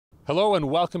Hello and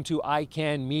welcome to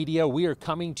ICANN Media. We are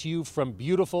coming to you from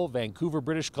beautiful Vancouver,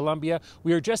 British Columbia.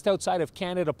 We are just outside of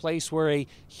Canada, a place where a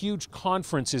huge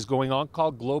conference is going on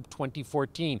called Globe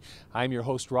 2014. I'm your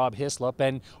host, Rob Hislop,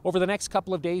 and over the next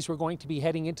couple of days, we're going to be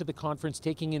heading into the conference,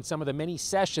 taking in some of the many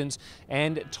sessions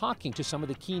and talking to some of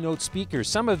the keynote speakers.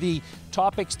 Some of the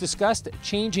topics discussed: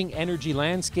 changing energy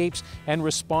landscapes and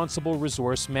responsible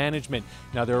resource management.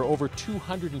 Now, there are over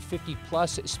 250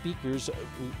 plus speakers,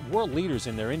 world leaders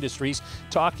in their industries,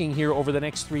 talking here over the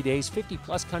next 3 days. 50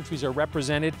 plus countries are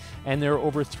represented, and there are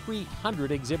over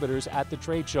 300 exhibitors at the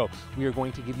trade show. We are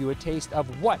going to give you a taste of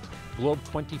what Globe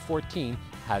 2014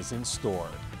 has in store.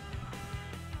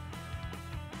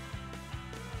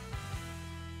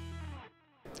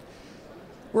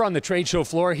 We're on the trade show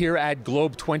floor here at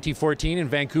Globe 2014 in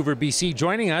Vancouver, BC.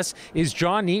 Joining us is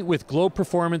John Neate with Globe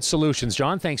Performance Solutions.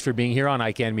 John, thanks for being here on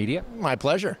ICANN Media. My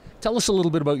pleasure. Tell us a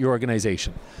little bit about your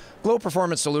organization. Globe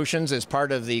Performance Solutions is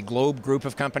part of the Globe group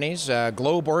of companies.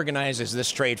 Globe organizes this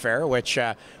trade fair, which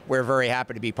we're very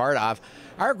happy to be part of.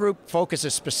 Our group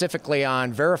focuses specifically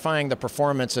on verifying the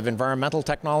performance of environmental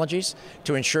technologies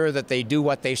to ensure that they do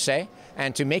what they say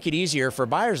and to make it easier for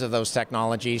buyers of those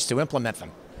technologies to implement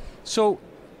them. So,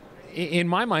 in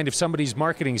my mind, if somebody's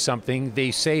marketing something,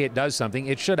 they say it does something,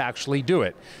 it should actually do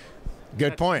it.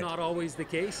 Good point. That's not always the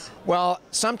case? Well,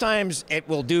 sometimes it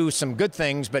will do some good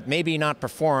things, but maybe not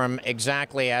perform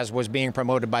exactly as was being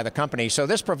promoted by the company. So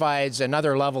this provides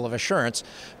another level of assurance.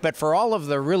 But for all of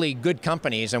the really good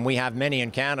companies, and we have many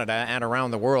in Canada and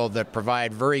around the world that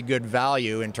provide very good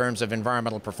value in terms of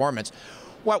environmental performance,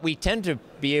 what we tend to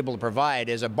be able to provide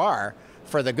is a bar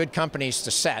for the good companies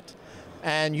to set.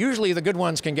 And usually the good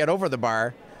ones can get over the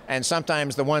bar, and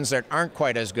sometimes the ones that aren't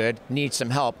quite as good need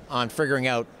some help on figuring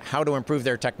out how to improve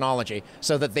their technology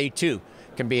so that they too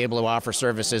can be able to offer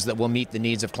services that will meet the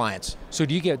needs of clients. So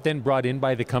do you get then brought in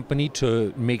by the company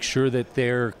to make sure that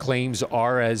their claims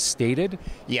are as stated?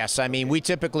 Yes, I mean, we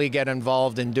typically get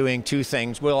involved in doing two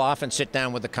things. We'll often sit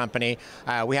down with the company.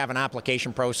 We have an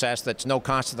application process that's no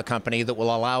cost to the company that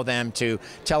will allow them to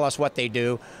tell us what they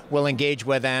do. We'll engage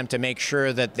with them to make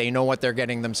sure that they know what they're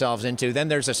getting themselves into. Then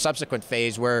there's a subsequent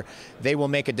phase where they will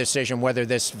make a decision whether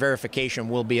this verification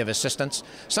will be of assistance.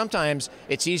 Sometimes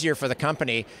it's easier for the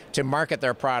company to market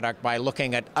their product by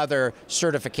looking at other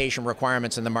certification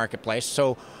requirements in the marketplace.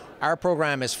 So our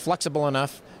program is flexible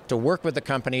enough to work with the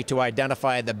company to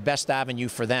identify the best avenue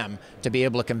for them to be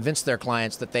able to convince their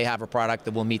clients that they have a product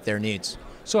that will meet their needs.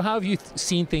 So how have you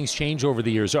seen things change over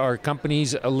the years? Are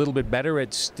companies a little bit better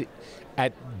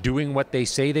at doing what they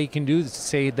say they can do,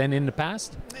 say, than in the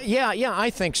past? Yeah, I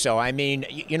think so. I mean,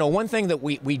 you know, one thing that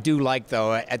we do like,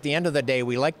 though, at the end of the day,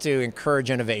 we like to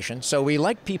encourage innovation. So we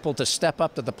like people to step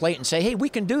up to the plate and say, hey, we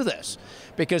can do this,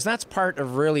 because that's part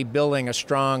of really building a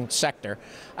strong sector.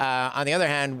 On the other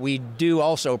hand, we do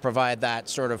also provide that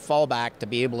sort of fallback to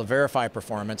be able to verify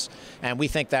performance, and we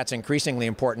think that's increasingly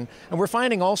important. And we're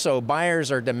finding also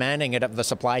buyers are demanding it of the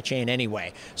supply chain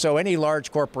anyway. So any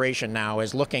large corporation now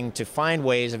is looking to find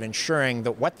ways of ensuring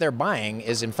that what they're buying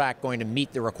is in fact going to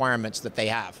meet the requirements that they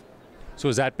have. So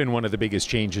has that been one of the biggest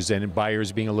changes, and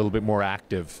buyers being a little bit more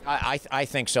active? I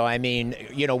think so. I mean,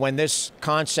 you know, when this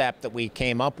concept that we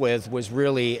came up with was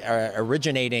really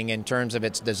originating in terms of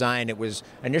its design, it was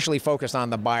initially focused on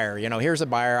the buyer. You know, here's a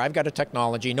buyer, I've got a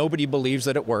technology, nobody believes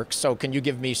that it works, so can you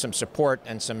give me some support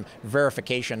and some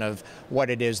verification of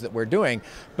what it is that we're doing?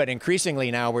 But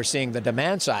increasingly now we're seeing the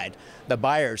demand side, the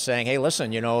buyers saying, hey,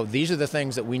 listen, you know, these are the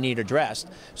things that we need addressed.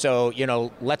 So, you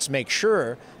know, let's make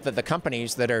sure that the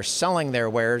companies that are selling their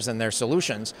wares and their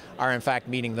solutions are in fact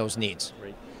meeting those needs.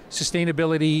 Right.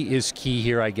 Sustainability is key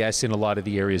here, I guess, in a lot of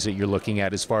the areas that you're looking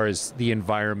at as far as the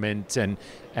environment and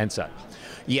such.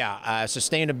 Yeah,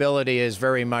 sustainability is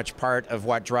very much part of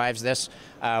what drives this.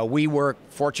 We work,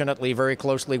 fortunately, very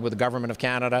closely with the Government of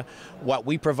Canada. What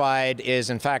we provide is,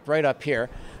 in fact, right up here,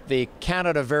 the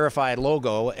Canada Verified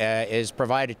logo is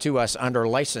provided to us under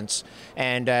license.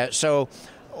 And so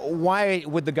why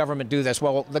would the government do this?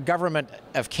 Well, the Government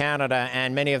of Canada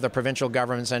and many of the provincial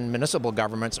governments and municipal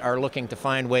governments are looking to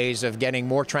find ways of getting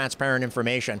more transparent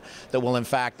information that will in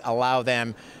fact allow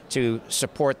them to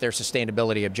support their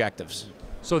sustainability objectives.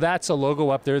 So that's a logo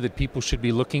up there that people should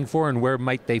be looking for, and where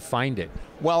might they find it?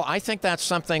 Well, I think that's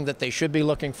something that they should be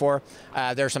looking for.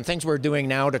 There are some things we're doing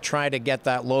now to try to get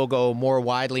that logo more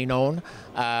widely known.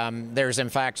 There's in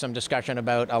fact some discussion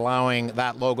about allowing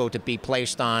that logo to be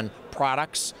placed on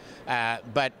products,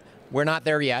 but we're not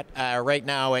there yet. Right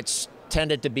now it's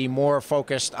tended to be more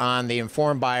focused on the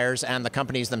informed buyers and the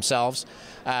companies themselves.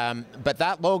 But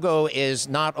that logo is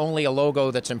not only a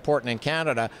logo that's important in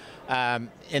Canada,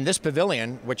 In this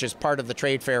pavilion, which is part of the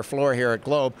trade fair floor here at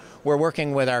Globe, we're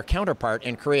working with our counterpart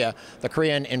in Korea, the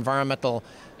Korean Environmental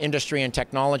Industry and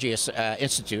Technology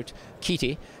Institute,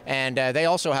 Neate, and they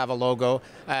also have a logo.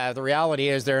 The reality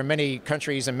is there are many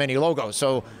countries and many logos,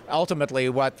 so ultimately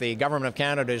what the Government of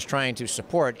Canada is trying to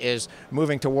support is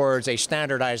moving towards a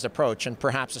standardized approach and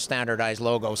perhaps a standardized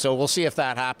logo. So we'll see if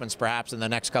that happens perhaps in the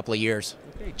next couple of years.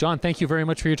 Okay, John, thank you very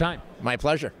much for your time. My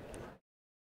pleasure.